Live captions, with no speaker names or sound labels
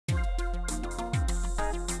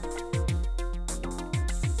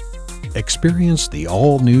Experience the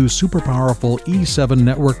all-new super powerful E7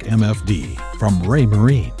 Network MFD from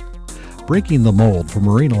Raymarine. Breaking the mold for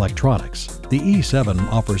marine electronics, the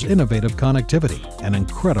E7 offers innovative connectivity and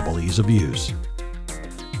incredible ease of use.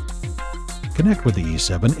 Connect with the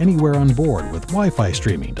E7 anywhere on board with Wi-Fi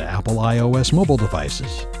streaming to Apple iOS mobile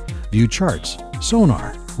devices. View charts,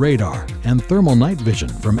 sonar, radar, and thermal night vision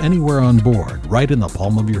from anywhere on board right in the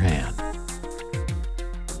palm of your hand.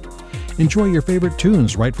 Enjoy your favorite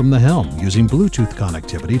tunes right from the helm using Bluetooth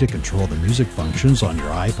connectivity to control the music functions on your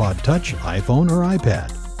iPod Touch, iPhone, or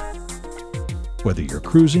iPad. Whether you're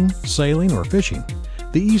cruising, sailing, or fishing,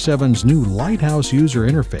 the E7's new Lighthouse user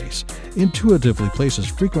interface intuitively places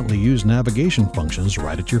frequently used navigation functions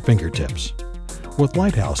right at your fingertips. With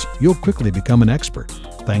Lighthouse, you'll quickly become an expert,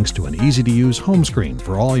 thanks to an easy-to-use home screen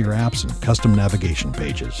for all your apps and custom navigation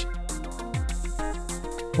pages.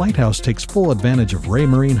 Lighthouse takes full advantage of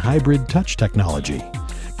Raymarine Hybrid Touch technology,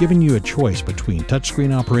 giving you a choice between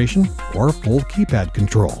touchscreen operation or full keypad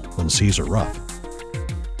control when seas are rough.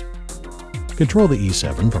 Control the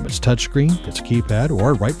E7 from its touchscreen, its keypad,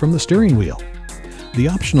 or right from the steering wheel. The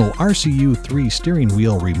optional RCU3 steering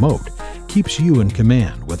wheel remote keeps you in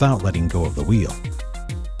command without letting go of the wheel.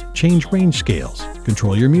 Change range scales,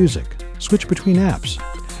 control your music, switch between apps,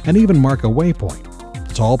 and even mark a waypoint.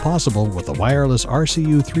 It's all possible with the wireless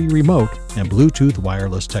RCU3 remote and Bluetooth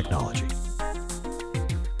wireless technology.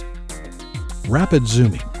 Rapid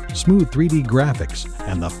zooming, smooth 3D graphics,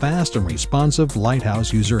 and the fast and responsive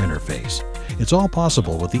Lighthouse user interface. It's all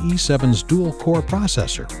possible with the E7's dual-core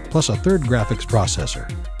processor, plus a third graphics processor.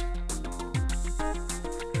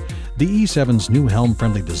 The E7's new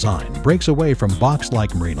helm-friendly design breaks away from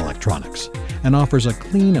box-like marine electronics and offers a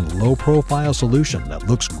clean and low-profile solution that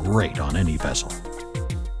looks great on any vessel.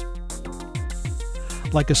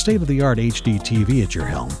 Like a state-of-the-art HD TV at your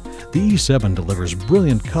helm, the E7 delivers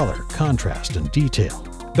brilliant color, contrast, and detail.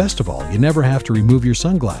 Best of all, you never have to remove your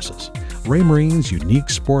sunglasses. Raymarine's unique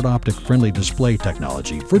Sport Optic-friendly display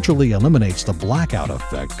technology virtually eliminates the blackout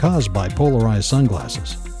effect caused by polarized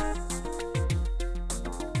sunglasses.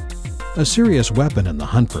 A serious weapon in the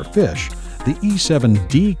hunt for fish, the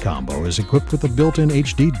E7D combo is equipped with a built-in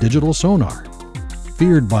HD digital sonar.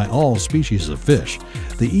 Feared by all species of fish,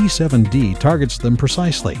 the E7D targets them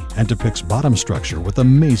precisely and depicts bottom structure with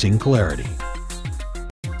amazing clarity.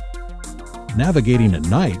 Navigating at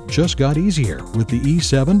night just got easier with the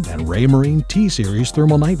E7 and Raymarine T-Series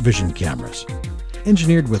thermal night vision cameras.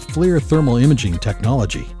 Engineered with FLIR thermal imaging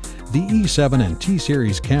technology, the E7 and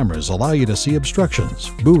T-Series cameras allow you to see obstructions,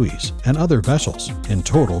 buoys, and other vessels in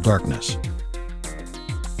total darkness.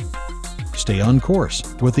 Stay on course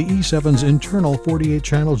with the E7's internal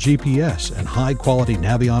 48-channel GPS and high-quality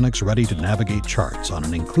Navionics ready to navigate charts on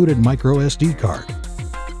an included microSD card.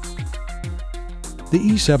 The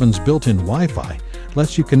E7's built-in Wi-Fi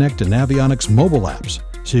lets you connect to Navionics mobile apps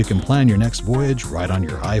so you can plan your next voyage right on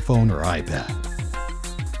your iPhone or iPad.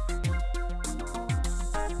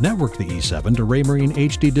 Network the E7 to Raymarine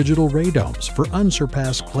HD digital radomes for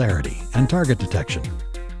unsurpassed clarity and target detection.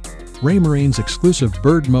 Raymarine's exclusive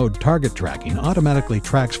bird mode target tracking automatically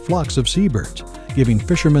tracks flocks of seabirds, giving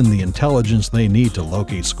fishermen the intelligence they need to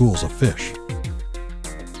locate schools of fish.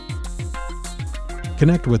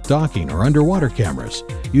 Connect with docking or underwater cameras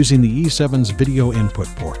using the E7's video input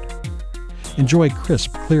port. Enjoy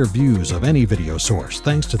crisp, clear views of any video source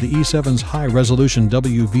thanks to the E7's high-resolution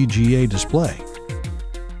WVGA display.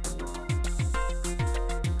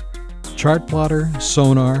 Chart plotter,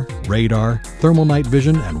 sonar, radar, thermal night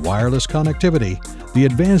vision, and wireless connectivity, the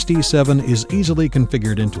advanced E7 is easily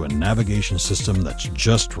configured into a navigation system that's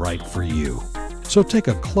just right for you. So take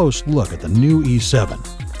a close look at the new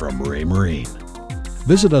E7 from Raymarine.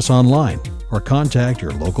 Visit us online or contact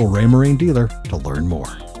your local Raymarine dealer to learn more.